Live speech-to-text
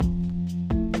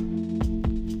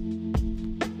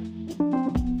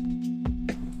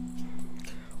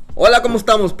Hola, ¿cómo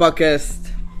estamos, podcast?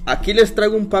 Aquí les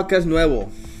traigo un podcast nuevo.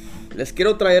 Les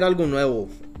quiero traer algo nuevo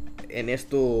en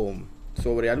esto,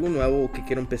 sobre algo nuevo que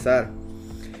quiero empezar.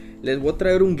 Les voy a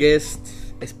traer un guest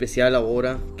especial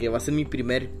ahora, que va a ser mi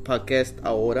primer podcast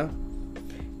ahora,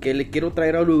 que le quiero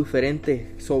traer algo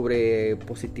diferente sobre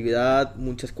positividad,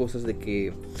 muchas cosas de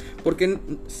que... Porque,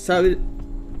 ¿sabe?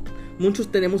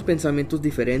 Muchos tenemos pensamientos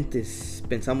diferentes,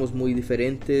 pensamos muy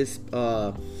diferentes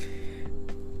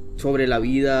sobre la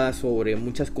vida, sobre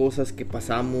muchas cosas que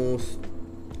pasamos.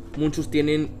 Muchos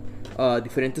tienen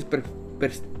diferentes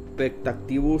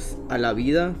perspectivas a la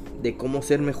vida, de cómo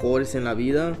ser mejores en la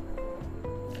vida.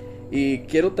 Y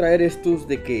quiero traer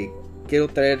quiero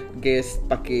traer guests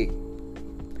para que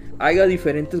haya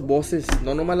diferentes voces,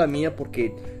 no nomás la mía,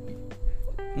 porque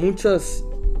muchas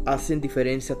hacen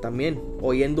diferencia también,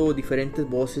 oyendo diferentes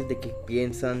voces de qué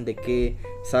piensan, de qué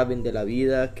saben de la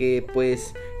vida, qué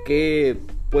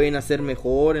pueden hacer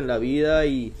mejor en la vida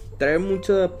y traer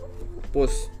mucha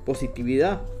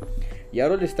positividad. Y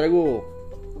ahora les traigo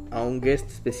a un guest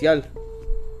especial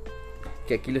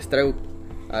que aquí les traigo,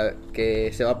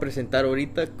 que se va a presentar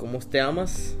ahorita. ¿Cómo te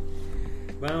llamas?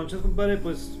 Buenas noches, compadre.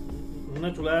 Pues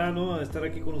una chulada, ¿no? Estar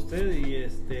aquí con usted. Y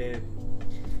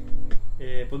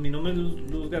pues mi nombre es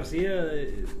Luz García.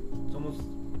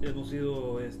 Hemos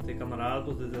sido camaradas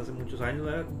pues, desde hace muchos años,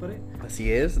 ¿verdad, compadre? Así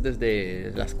es,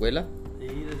 desde la escuela. Sí,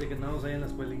 desde que andamos ahí en la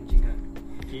escuela en chinga.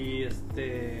 Y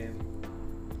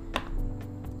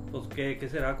pues ¿qué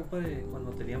será, compadre?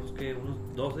 Cuando teníamos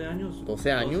unos 12 años.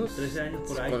 12 años. 13 años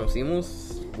por ahí.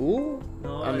 Conocimos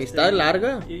amistad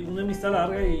larga. Y una amistad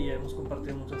larga y hemos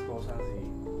compartido muchas cosas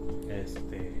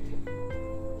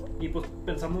y pues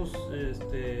pensamos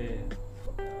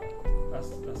a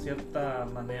cierta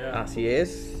manera. Así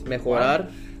es,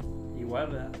 mejorar. Igual,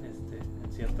 ¿verdad?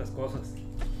 En ciertas cosas.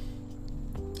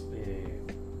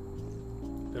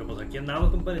 Pero pues aquí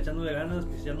andamos, compadre, echándole ganas,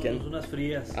 echándonos unas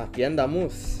frías. Aquí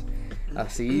andamos.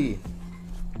 Así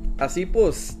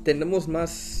pues tenemos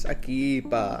más aquí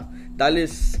para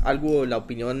darles algo, la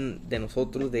opinión de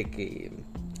nosotros de que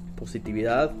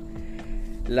positividad,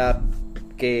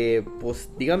 que pues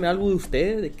dígame algo de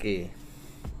usted, de que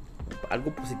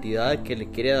algo positividad que le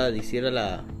quiera decir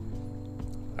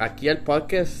aquí al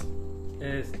podcast.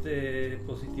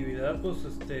 Positividad, pues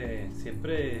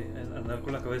siempre andar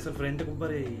con la cabeza al frente,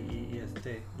 compadre, y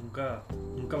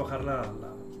nunca bajar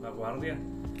la guardia.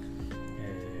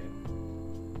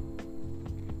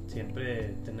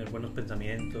 Siempre tener buenos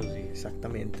pensamientos y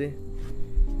exactamente.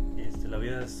 La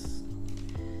vida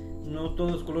no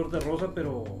todo es color de rosa,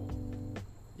 pero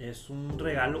es un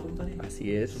regalo, compadre.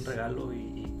 Así es. Es un regalo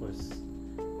y pues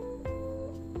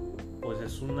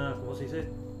es una, ¿cómo se dice?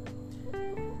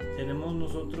 Tenemos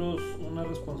nosotros una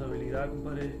responsabilidad,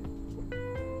 compadre,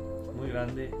 muy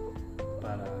grande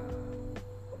para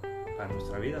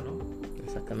nuestra vida, ¿no?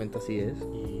 Exactamente, así es.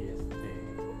 Y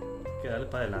que darle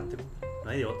para adelante, compadre.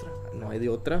 No hay de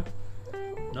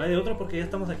otra porque ya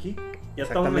estamos aquí. Ya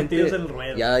estamos metidos en el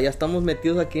ruedo. Ya estamos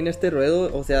metidos aquí en este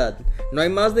ruedo. O sea, no hay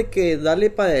más de que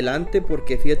darle para adelante,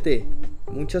 porque fíjate,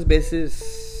 muchas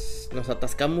veces nos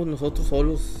atascamos nosotros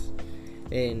solos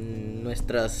en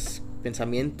nuestros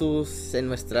pensamientos, en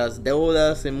nuestras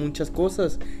deudas, en muchas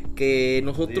cosas, que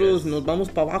nosotros nos vamos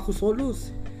para abajo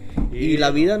solos. Y la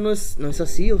vida no es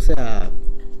así. O sea,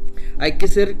 hay que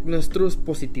ser nuestros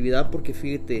positividad, porque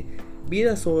fíjate,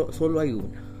 vida solo hay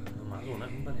una.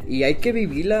 Y hay que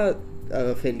vivirla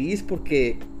feliz,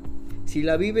 porque si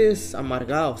la vives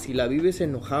amargado, si la vives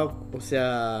enojado, o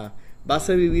sea, vas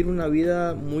a vivir una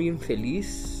vida muy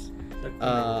infeliz.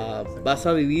 Vas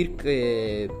a vivir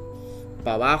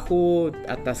para abajo,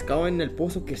 atascado en el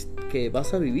pozo que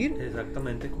vas a vivir.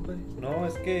 Exactamente, compadre. No,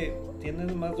 es que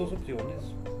tienes más dos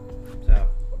opciones. O sea,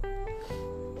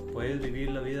 puedes vivir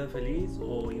la vida feliz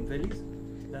o infeliz,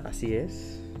 ¿verdad? Así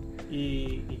es.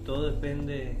 Y todo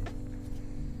depende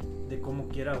de cómo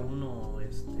quiera uno,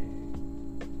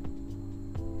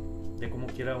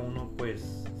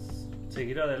 pues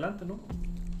seguir adelante, ¿no?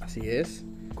 Así es.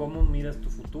 ¿Cómo miras tu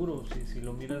futuro? Si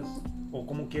lo miras, o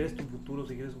cómo quieres tu futuro.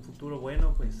 Si quieres un futuro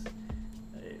bueno, pues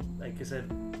hay que hacer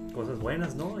cosas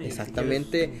buenas, ¿no? Y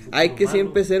exactamente, si hay que malo,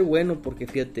 siempre ser bueno, porque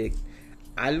fíjate,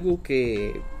 algo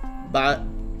que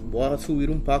voy a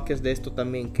subir un podcast de esto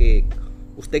también, que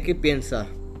 ¿usted qué piensa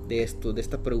de esto, de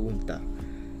esta pregunta?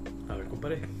 A ver,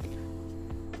 compadre.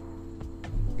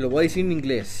 Lo voy a decir en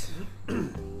inglés.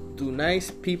 Do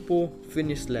nice people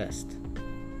finish last?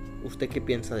 ¿Usted qué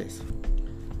piensa de eso?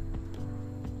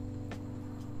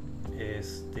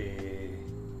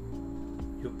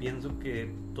 Yo pienso que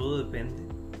todo depende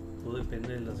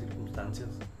de las circunstancias.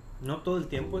 No todo el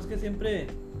tiempo, es que siempre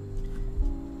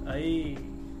hay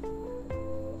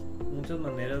muchas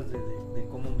maneras de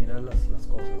cómo mirar las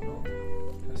cosas, ¿no?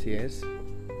 Así es.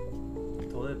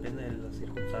 Todo depende de las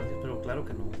circunstancias, pero claro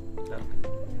que no.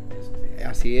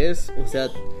 Así es, o sea,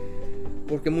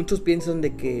 porque muchos piensan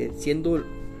de que siendo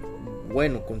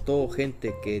bueno con todo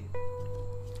gente, que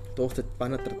todos te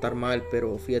van a tratar mal,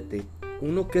 pero fíjate,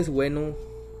 uno que es bueno,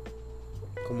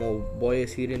 como voy a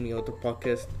decir en mi otro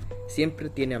podcast, siempre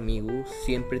tiene amigos,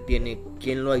 siempre tiene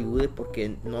quien lo ayude,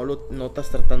 porque no estás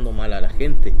tratando mal a la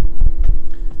gente.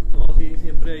 No, sí,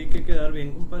 siempre hay que quedar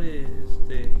bien, compadre,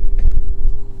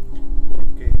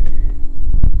 porque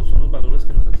pues, son los valores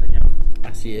que nos enseñaron.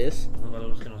 Así es. Son los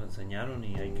valores que nos enseñaron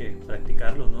y hay que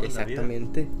practicarlos, ¿no?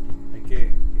 Exactamente. En la vida. Hay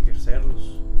que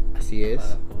ejercerlos. Así es.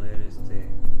 Para poder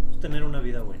tener una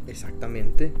vida buena.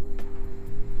 Exactamente.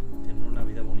 Tener una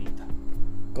vida bonita.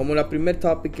 Como la primer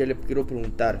topic que le quiero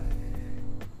preguntar,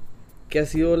 ¿qué ha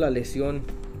sido la lesión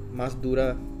más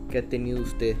dura que ha tenido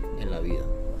usted en la vida?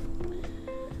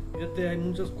 Fíjate, hay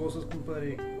muchas cosas,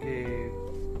 compadre, que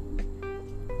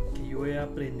yo he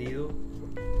aprendido.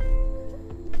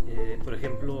 Por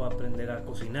ejemplo, aprender a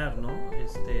cocinar, ¿no?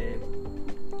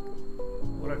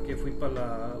 Ahora que fui para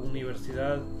la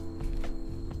universidad,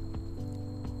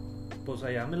 pues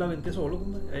allá me la aventé solo,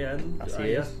 compadre.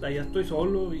 Allá estoy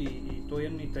solo y estoy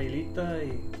en mi tailita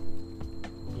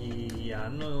y ya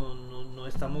no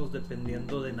estamos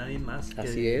dependiendo de nadie más que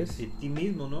de ti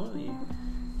mismo, ¿no?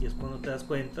 Y es cuando te das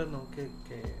cuenta, ¿no? Que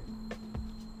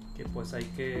pues hay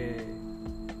que,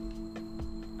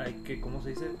 ¿cómo se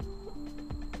dice?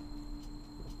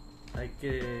 Hay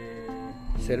que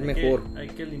ser mejor. Hay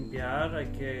que limpiar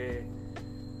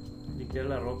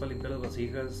la ropa, limpiar las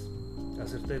vasijas,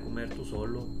 hacerte de comer tú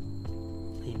solo,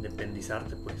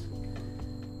 independizarte, pues.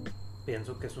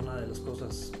 Pienso que es una de las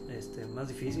cosas más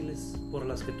difíciles por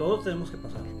las que todos tenemos que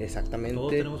pasar. Exactamente.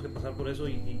 Todos tenemos que pasar por eso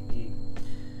y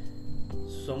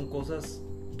son cosas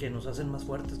que nos hacen más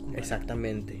fuertes, compadre.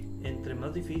 Exactamente. Entre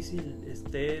más difícil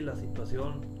esté la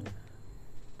situación,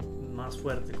 más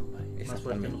fuerte, compadre. Más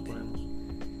fuerte nos ponemos.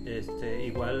 De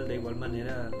igual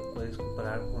manera lo puedes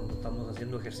comparar cuando estamos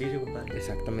haciendo ejercicio, compadre.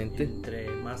 Exactamente. Entre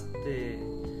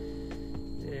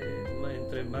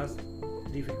más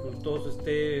dificultoso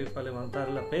esté para levantar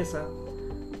la pesa,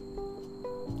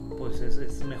 pues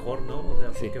es mejor, ¿no? O sea,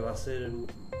 porque vas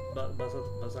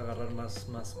a agarrar más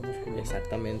músculo.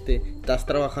 Exactamente. ¿No? Estás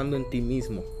trabajando en ti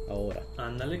mismo ahora.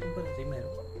 Ándale, compadre, sí, mero.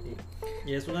 Sí.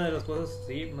 Y es una de las cosas,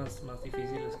 sí, más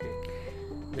difíciles que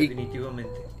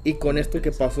definitivamente. Y con esto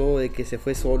que pasó de que se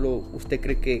fue solo, ¿usted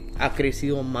cree que ha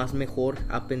crecido más mejor?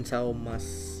 ¿Ha pensado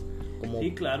más como...?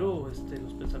 Sí, claro,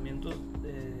 los pensamientos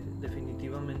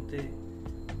definitivamente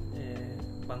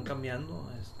van cambiando.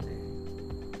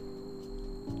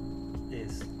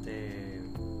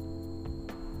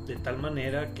 De tal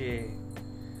manera que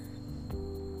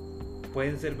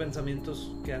pueden ser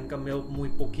pensamientos que han cambiado muy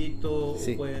poquito,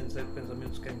 sí, o pueden ser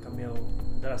pensamientos que han cambiado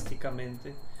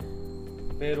drásticamente,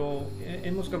 pero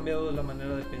hemos cambiado la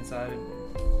manera de pensar,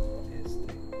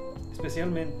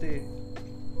 especialmente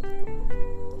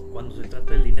cuando se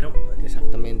trata del dinero, compadre.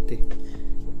 Exactamente.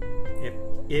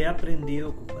 He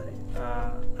aprendido, compadre,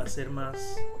 a ser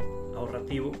más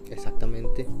ahorrativo.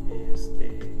 Exactamente.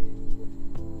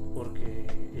 Porque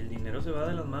el dinero se va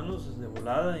de las manos de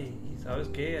volada y ¿sabes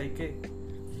qué? Hay que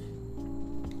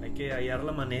hallar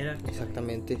la manera.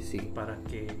 Exactamente, sí. Para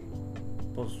que,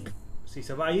 pues, si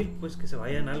se va a ir, pues que se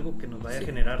vaya en algo que nos vaya a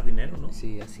generar dinero, ¿no?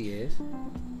 Sí, así es.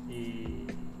 Y,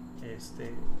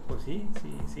 pues sí,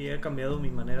 he cambiado mi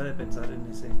manera de pensar en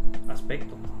ese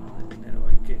aspecto, ¿no? Del dinero.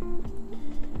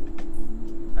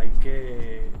 Hay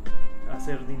que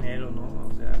hacer dinero, ¿no?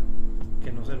 O sea,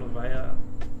 que no se nos vaya,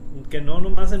 que no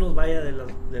nomás se nos vaya de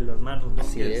las manos, ¿no?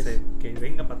 Que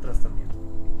venga para atrás también.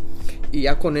 Y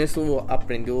ya con eso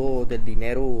aprendió del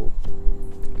dinero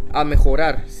a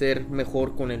mejorar, ser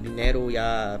mejor con el dinero,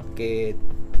 ya que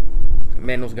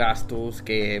menos gastos,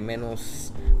 que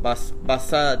menos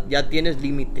ya tienes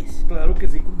límites. Claro que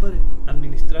sí, compadre.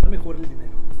 Administrar mejor el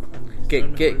dinero.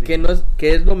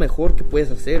 ¿Qué es lo mejor que puedes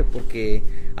hacer? Porque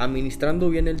administrando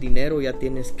bien el dinero ya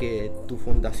tienes tu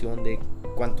fundación de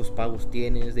cuántos pagos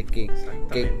tienes, de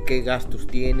qué gastos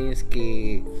tienes,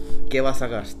 qué vas a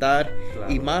gastar.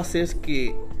 Claro. Y más es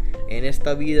que en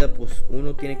esta vida pues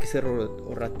uno tiene que ser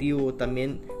ahorrativo,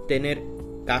 también tener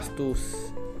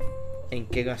gastos en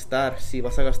qué gastar, si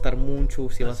vas a gastar mucho,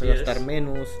 si vas a gastar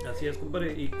menos. Así es,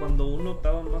 compadre. Y cuando uno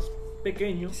estaba más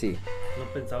pequeño, sí, no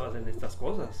pensabas en estas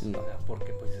cosas, no. O sea,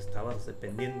 porque pues estabas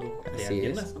dependiendo de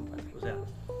alguien más, compadre. O sea,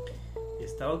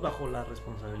 estabas bajo la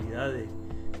responsabilidad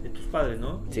de tus padres,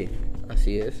 ¿no? Sí,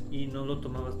 así es. Y no lo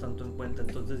tomabas tanto en cuenta,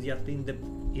 entonces ya te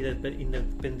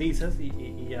independizas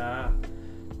y ya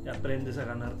aprendes a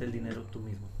ganarte el dinero tú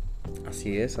mismo.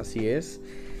 Así es.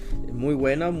 Muy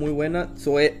buena.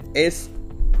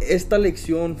 Esta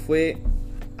lección fue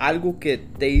algo que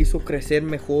te hizo crecer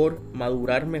mejor,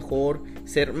 madurar mejor,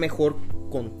 ser mejor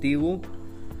contigo,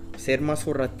 ser más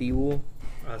ahorrativo.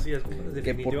 Así es,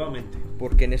 definitivamente.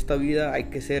 Porque en esta vida hay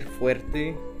que ser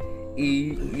fuerte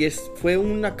y fue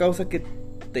una causa que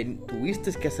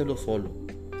tuviste que hacerlo solo.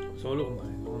 Solo,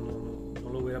 compadre. No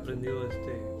lo hubiera aprendido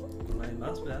con nadie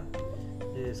más, ¿verdad?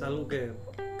 Es algo que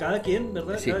cada quien,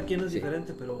 ¿verdad? Sí, cada quien es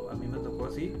diferente, pero a mí me tocó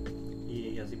así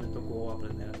y así me tocó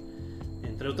aprender,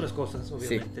 entre otras cosas,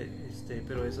 obviamente. Sí.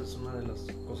 Pero esa es una de las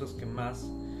cosas que más,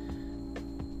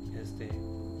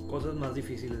 cosas más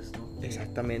difíciles, ¿no?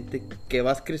 Exactamente, que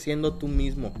vas creciendo tú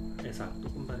mismo. Exacto,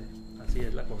 compadre. Así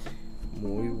es la cosa.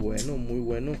 Muy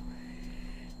bueno.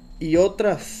 Y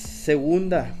otra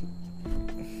segunda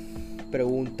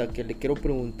pregunta que le quiero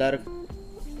preguntar.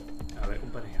 A ver,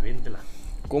 compadre, aviéntela.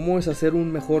 ¿Cómo es hacer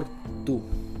un mejor tú?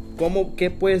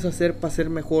 ¿Qué puedes hacer para ser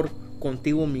mejor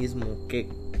contigo mismo?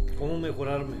 ¿Cómo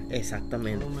mejorarme?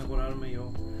 Exactamente. ¿Cómo mejorarme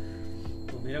yo?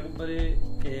 Pues mira, compadre,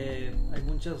 hay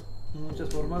muchas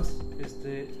formas.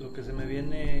 Lo que se me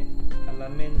viene a la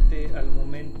mente al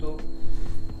momento,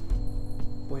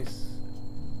 pues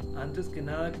antes que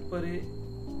nada, compadre,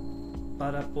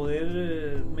 para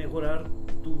poder mejorar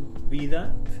tu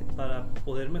vida, para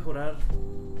poder mejorar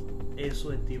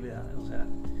eso en ti, ¿verdad? O sea,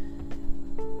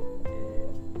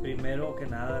 primero que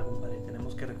nada, compadre,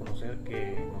 tenemos que reconocer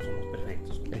que no somos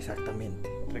perfectos, compadre. Exactamente.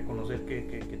 Reconocer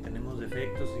que tenemos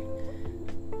defectos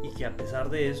y que a pesar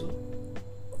de eso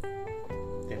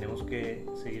tenemos que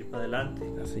seguir para adelante.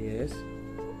 Así es.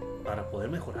 Para poder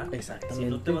mejorar. Exactamente. Si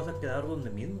no, te vas a quedar donde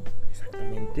mismo.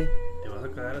 Exactamente. Te vas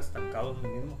a quedar estancado donde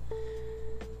mismo.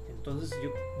 Entonces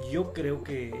yo creo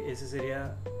que ese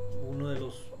sería uno de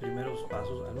los primeros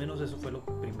pasos. Al menos eso fue lo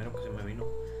primero que se me vino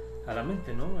a la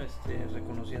mente, ¿no?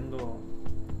 Reconociendo,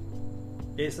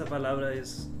 esa palabra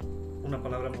es una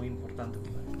palabra muy importante,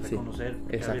 reconocer, sí,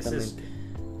 porque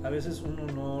a veces uno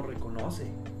no reconoce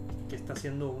que está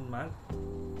haciendo un mal,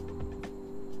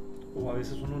 o a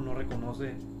veces uno no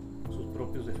reconoce sus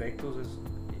propios defectos.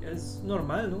 Es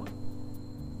normal, ¿no?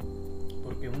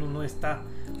 Porque uno no está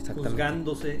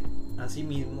juzgándose a sí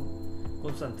mismo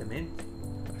constantemente.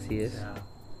 Así es. O sea,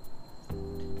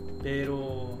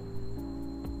 pero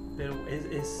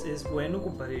es bueno,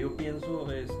 compadre. Yo pienso,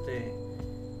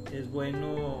 es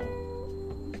bueno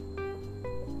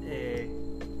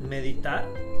meditar.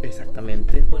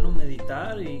 Exactamente. Es bueno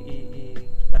meditar y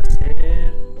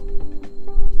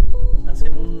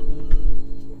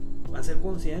hacer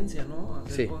conciencia, ¿no?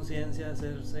 Hacer conciencia,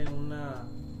 hacerse un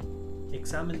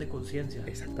examen de conciencia.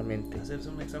 Exactamente. Hacerse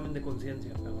un examen de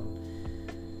conciencia, perdón.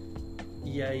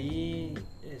 Y ahí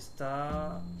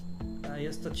está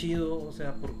chido, o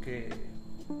sea, porque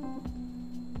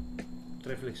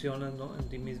reflexionas, ¿no? En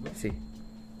ti mismo. Sí.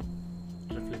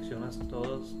 Reflexionas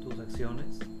todas tus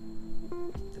acciones,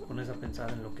 te pones a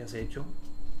pensar en lo que has hecho.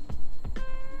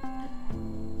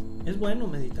 Es bueno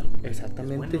meditar.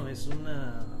 Exactamente.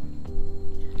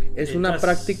 Es una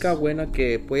práctica buena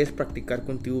que puedes practicar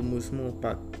contigo mismo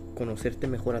para conocerte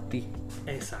mejor a ti.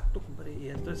 Exacto, compadre. Y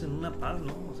entras en una paz,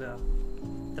 ¿no? O sea,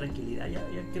 tranquilidad. Ya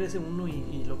crece uno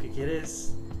y lo que quiere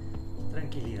es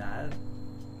tranquilidad,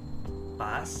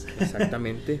 paz.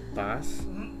 Exactamente, paz.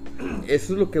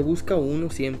 Eso es lo que busca uno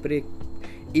siempre.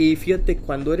 Y fíjate,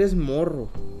 cuando eres morro,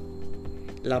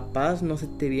 la paz no se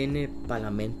te viene para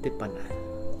la mente para nada.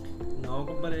 No,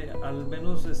 compadre, al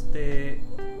menos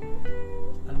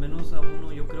a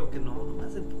uno yo creo que no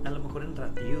hace, a lo mejor en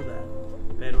ratillo, ¿verdad?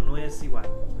 Pero no es igual.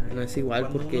 No es igual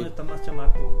cuando porque uno está más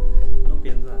chamaco no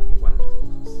piensa igual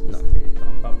las cosas.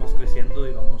 No. Vamos creciendo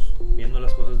y vamos viendo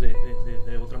las cosas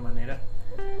de otra manera.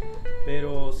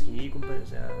 Pero sí, compadre, o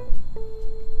sea,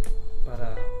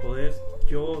 para poder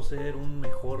yo ser un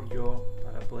mejor yo,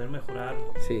 para poder mejorar,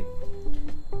 sí,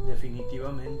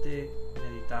 definitivamente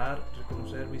meditar,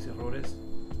 reconocer mis errores,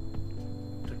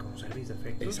 reconocer mis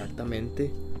defectos.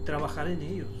 Exactamente. Trabajar en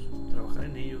ellos.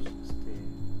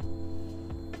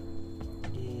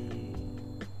 Y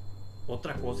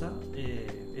otra cosa,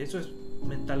 eso es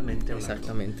mentalmente hablando.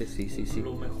 Exactamente, sí.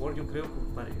 Lo mejor, yo creo,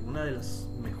 compadre, una de las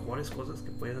mejores cosas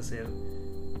que puedes hacer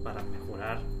para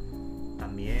mejorar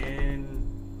también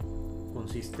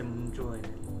consiste mucho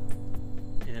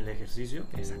en el ejercicio.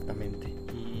 Exactamente.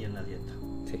 Y en la dieta.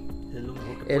 Sí. Es lo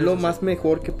mejor que es lo más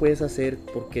mejor que puedes hacer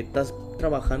porque estás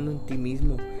trabajando en ti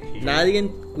mismo. Sí. Nadie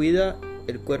cuida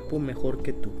el cuerpo mejor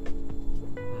que tú.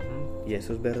 Y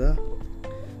eso es verdad.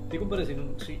 Sí, compadre, si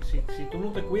tú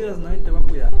no te cuidas, nadie te va a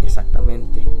cuidar.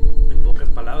 Exactamente. En pocas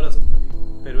palabras, compadre.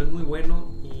 Pero es muy bueno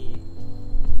y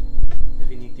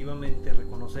definitivamente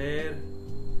reconocer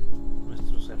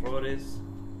nuestros errores,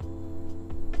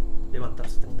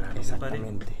 levantarse temprano,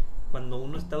 Exactamente. compadre. Cuando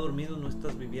uno está dormido no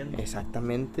estás viviendo.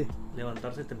 Exactamente.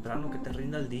 Levantarse temprano, que te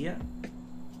rinda el día,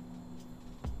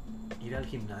 ir al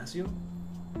gimnasio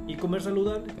y comer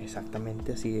saludable.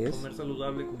 Exactamente, así es. Comer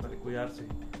saludable, compadre,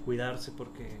 cuidarse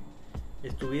porque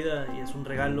es tu vida y es un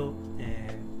regalo,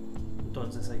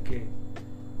 entonces hay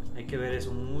que ver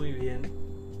eso muy bien.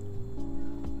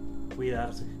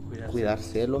 Cuidarse.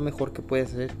 Cuidarse es lo mejor que puede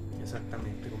hacer.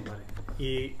 Exactamente, compadre.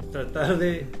 Y tratar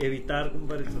de evitar,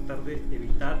 compadre,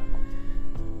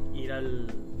 ir al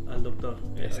doctor.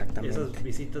 Exactamente. Esas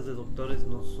visitas de doctores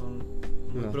no son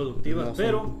muy productivas, no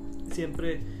pero son...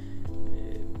 siempre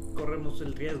corremos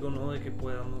el riesgo, ¿no? de que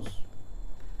podamos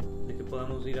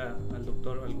ir al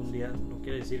doctor algún día. No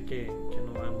quiere decir que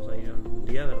no vamos a ir algún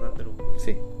día, ¿verdad? Pero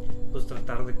sí, pues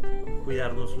tratar de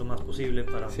cuidarnos lo más posible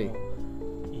para sí,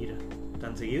 no ir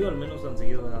tan seguido, al menos tan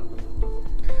seguido, ¿verdad?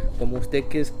 Como usted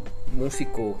que es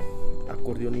músico,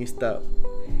 acordeonista,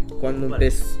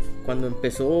 cuando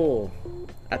empezó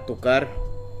a tocar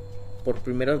por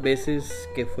primeras veces,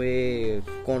 que fue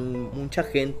con mucha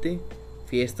gente,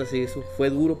 fiestas y eso, ¿fue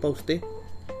duro para usted?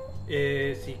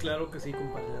 Sí, claro que sí,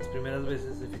 compadre. Las primeras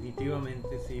veces definitivamente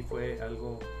sí fue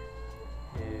algo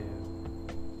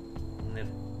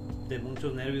de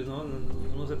muchos nervios, ¿no?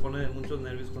 Uno se pone de muchos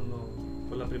nervios cuando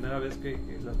las primeras veces que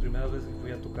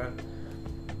fui a tocar.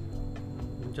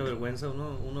 Mucha vergüenza,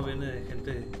 uno viene de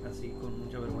gente así con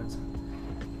mucha vergüenza,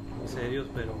 muy serios,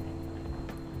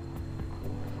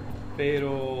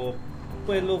 pero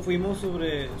pues lo fuimos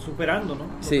superando, ¿no?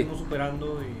 Lo fuimos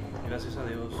superando y gracias a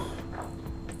Dios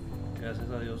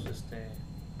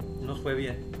nos fue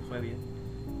bien,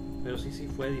 pero sí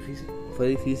fue difícil. ¿Fue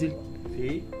difícil?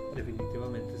 Sí,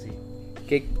 definitivamente sí.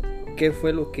 ¿Qué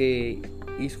fue lo que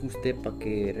hizo usted para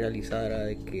que realizara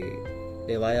de que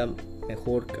le vaya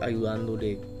mejor,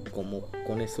 ayudándole, como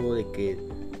con eso de que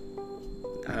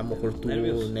a lo mejor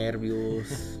tuvo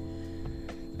nervios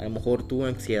a lo mejor tuvo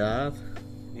ansiedad?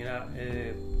 Mira,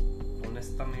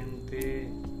 honestamente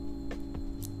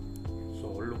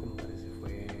solo, compadre,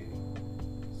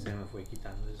 se me fue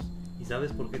quitando eso. ¿Y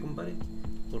sabes por qué, compadre?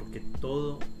 Porque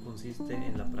todo consiste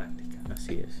en la práctica.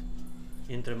 Así es.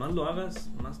 Entre más lo hagas,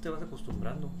 más te vas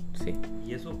acostumbrando. Sí.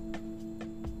 Y eso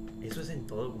es en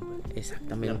todo, compadre.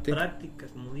 Exactamente. La práctica,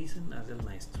 como dicen, hace el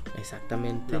maestro.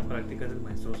 Exactamente. La práctica es el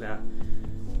maestro. O sea,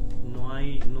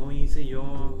 no hice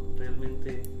yo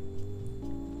realmente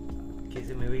que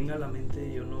se me venga a la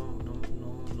mente. Yo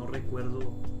no recuerdo.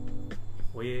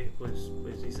 Oye, pues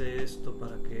hice esto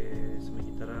para que se me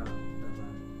quitara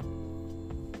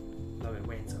la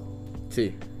vergüenza.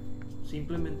 Sí.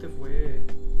 Simplemente fue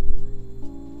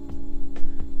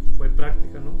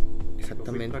práctica, ¿no?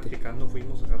 Exactamente. Lo fui practicando,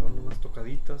 fuimos agarrando más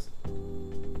tocaditas.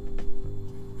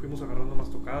 Fuimos agarrando más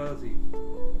tocadas y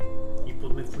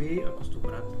pues me fui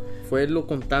acostumbrando. Fue lo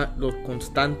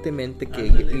constantemente que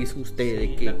hizo usted, sí,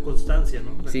 de que la constancia,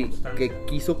 ¿no? Sí, que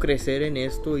quiso crecer en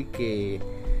esto y que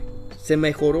se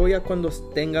mejoró ya cuando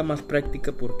tenga más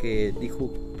práctica, porque dijo,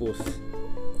 pues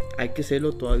hay que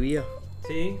hacerlo todavía.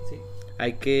 Sí.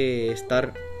 Hay que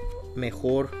estar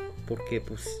mejor, porque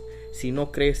pues si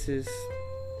no creces...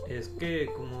 Es que,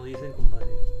 como dicen, compadre,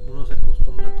 uno se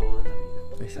acostumbra a todo en la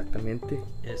vida. Exactamente.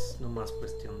 Es nomás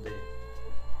cuestión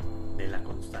de la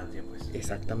constancia, pues.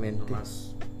 Exactamente.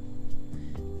 Nomás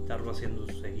estarlo haciendo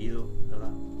seguido, ¿verdad?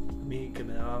 A mí, que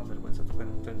me daba vergüenza tocar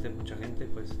en frente de mucha gente,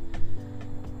 pues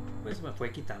me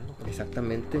fue quitando.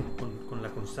 Exactamente. Con la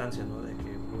constancia, ¿no? De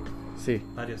que sí,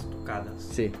 varias tocadas.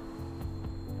 Sí.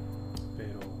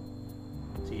 Pero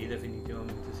sí,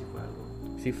 definitivamente sí fue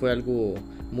algo. Sí fue algo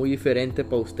muy diferente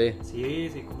para usted. Sí,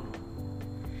 cómo no.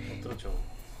 Otro show.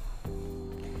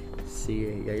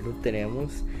 Sí, y ahí lo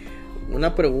tenemos.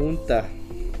 Una pregunta.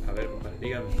 A ver, compadre,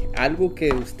 dígame. Algo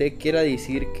que usted quiera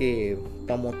decir, que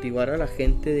para motivar a la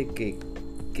gente de que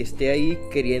esté ahí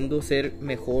queriendo ser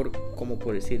mejor, como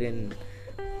por decir en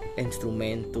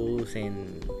instrumentos,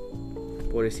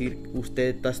 por decir,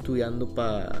 usted está estudiando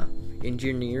para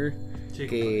engineer, sí,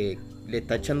 que le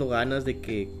está echando ganas de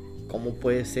que cómo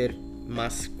puede ser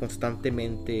más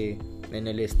constantemente en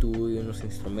el estudio, en los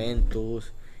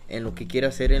instrumentos, en lo que quiera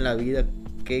hacer en la vida.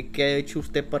 ¿Qué ha hecho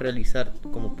usted para realizar,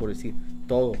 como por decir,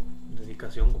 todo?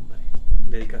 Dedicación, compadre.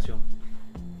 Dedicación.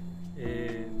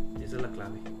 Esa es la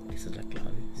clave. Esa es la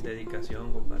clave. Sí.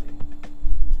 Dedicación, compadre.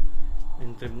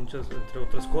 Entre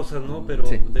otras cosas, ¿no? Pero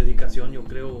sí, dedicación, yo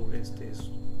creo, es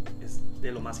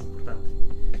de lo más importante.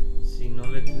 Si no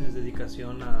le tienes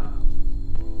dedicación a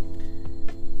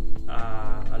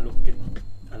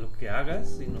lo que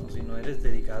hagas, si no eres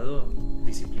dedicado,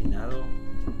 disciplinado,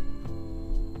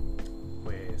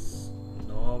 pues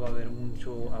no va a haber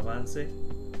mucho avance,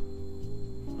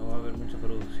 no va a haber mucha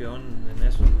producción en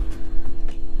eso.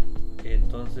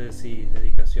 Entonces sí,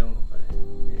 dedicación,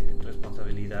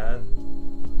 responsabilidad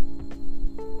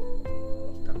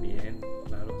también,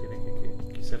 claro, tiene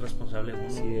que ser responsable uno.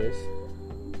 Así es.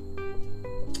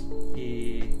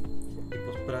 Y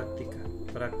pues práctica.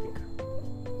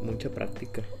 Mucha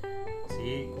práctica.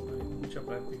 Sí, mucha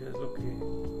práctica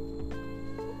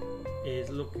es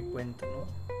lo que cuenta, ¿no?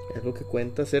 Es lo que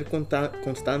cuenta, ser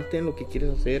constante en lo que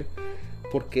quieres hacer,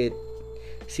 porque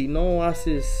si no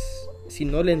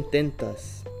le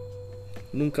intentas,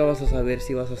 nunca vas a saber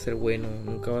si vas a ser bueno,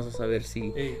 nunca vas a saber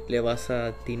si le vas a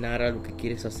atinar a lo que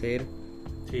quieres hacer.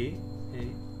 Sí.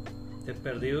 Te he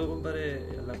perdido, compadre,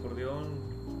 el acordeón,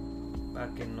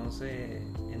 para que no se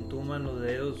entuman los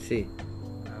dedos. Sí.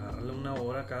 Agarrarle una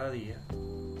hora cada día.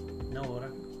 Una hora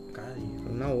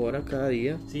cada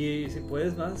día. Si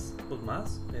puedes más, pues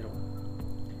más, pero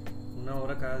una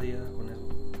hora cada día con eso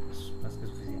es más que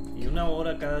suficiente. Y una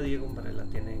hora cada día, compadre, la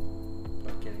tiene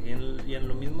cualquiera. Y en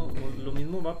lo mismo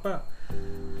va para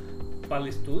el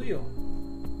estudio,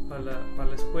 para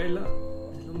la escuela,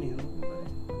 es lo mismo, compadre.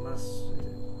 Más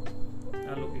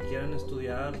a lo que quieran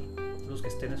estudiar, los que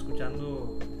estén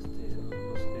escuchando,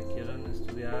 los que quieran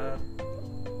estudiar,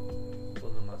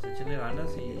 pues nomás échenle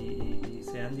ganas y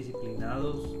sean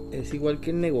disciplinados. Es igual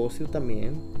que el negocio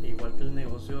también. Igual que el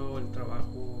negocio, el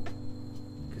trabajo,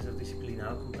 que ser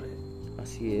disciplinado, compadre.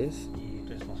 Así es. Y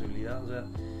responsabilidad, o sea,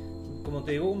 como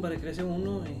te digo, compadre, crece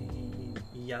uno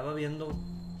y ya va viendo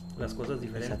las cosas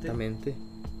diferentes. Exactamente.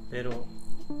 Pero,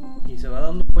 y se va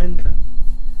dando cuenta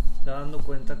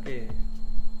que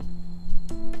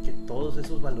todos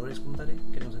esos valores, compadre,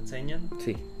 que nos enseñan,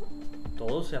 sí,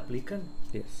 todos se aplican.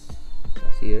 Yes.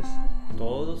 Así es.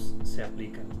 Todos se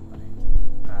aplican, compadre,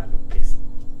 a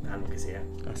lo que sea.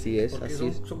 Así es. Porque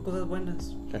así son cosas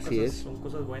buenas. Son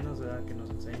cosas buenas, ¿verdad?, que nos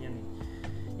enseñan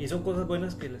y son cosas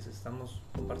buenas que les estamos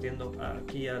compartiendo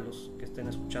aquí a los que estén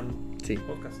escuchando el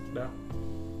podcast, ¿verdad?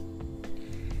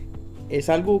 Es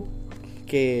algo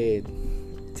que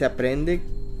se aprende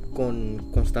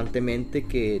constantemente,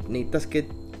 que necesitas que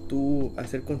tú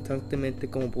hacer constantemente,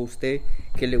 como por usted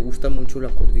que le gusta mucho el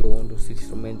acordeón, los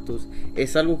instrumentos,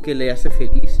 es algo que le hace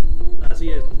feliz. Así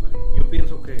es, compadre. Yo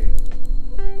pienso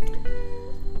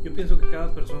que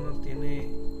cada persona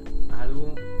tiene algo,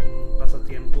 un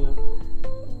pasatiempo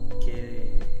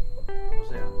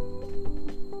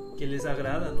que les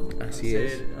agrada, ¿no? Así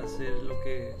es. Hacer lo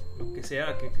que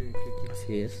sea que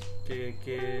así es. Que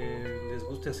les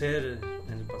guste hacer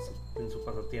en su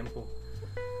pasatiempo.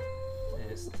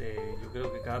 Yo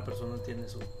creo que cada persona tiene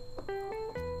su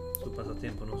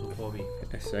pasatiempo, ¿no? Su hobby.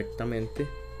 Exactamente.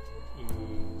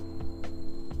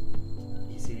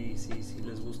 Y si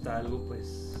les gusta algo,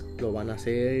 pues lo van a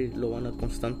hacer, lo van a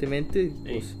constantemente,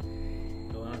 pues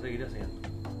lo van a seguir haciendo.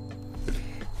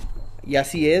 Y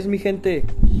así es, mi gente,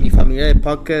 mi familia de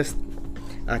podcast.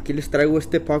 Aquí les traigo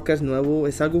este podcast nuevo.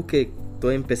 Es algo que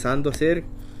estoy empezando a hacer.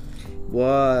 Voy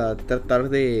a tratar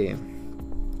de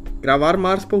grabar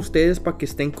más para ustedes, para que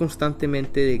estén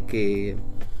constantemente, de que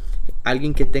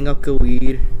alguien que tenga que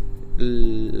oír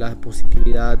la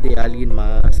positividad de alguien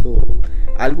más, o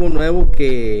algo nuevo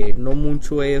que no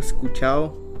mucho he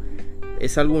escuchado.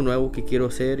 Es algo nuevo que quiero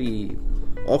hacer y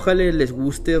ojalá les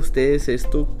guste a ustedes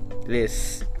esto,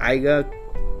 les haya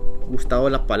gustado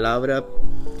la palabra,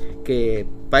 que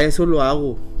para eso lo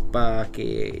hago, para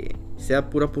que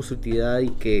sea pura positividad y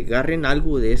que agarren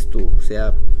algo de esto, o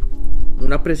sea,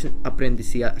 un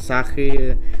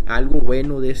aprendizaje, algo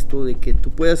bueno de esto, de que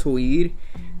tú puedas oír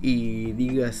y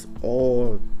digas,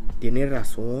 oh, tiene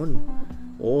razón,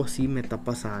 oh, sí me está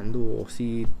pasando, o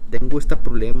sí tengo este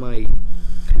problema, y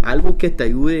algo que te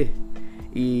ayude.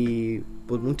 Y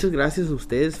pues muchas gracias a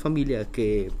ustedes, familia,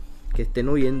 que estén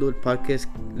oyendo el podcast.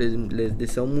 Les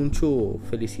deseo mucho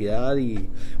felicidad y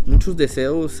muchos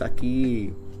deseos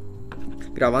aquí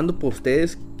grabando por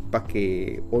ustedes, para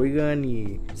que oigan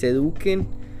y se eduquen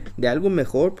de algo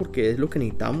mejor, porque es lo que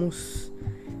necesitamos.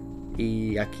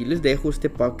 Y aquí les dejo este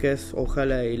podcast,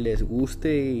 ojalá y les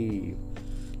guste, y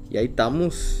ahí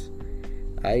estamos,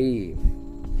 ahí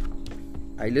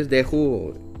les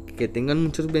dejo, que tengan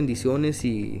muchas bendiciones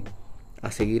y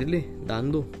a seguirle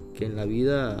dando, que en la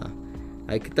vida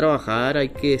hay que trabajar, hay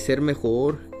que ser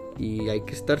mejor y hay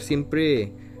que estar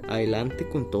siempre adelante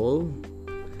con todo,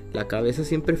 la cabeza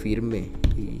siempre firme,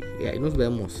 y ahí nos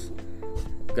vemos.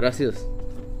 Gracias.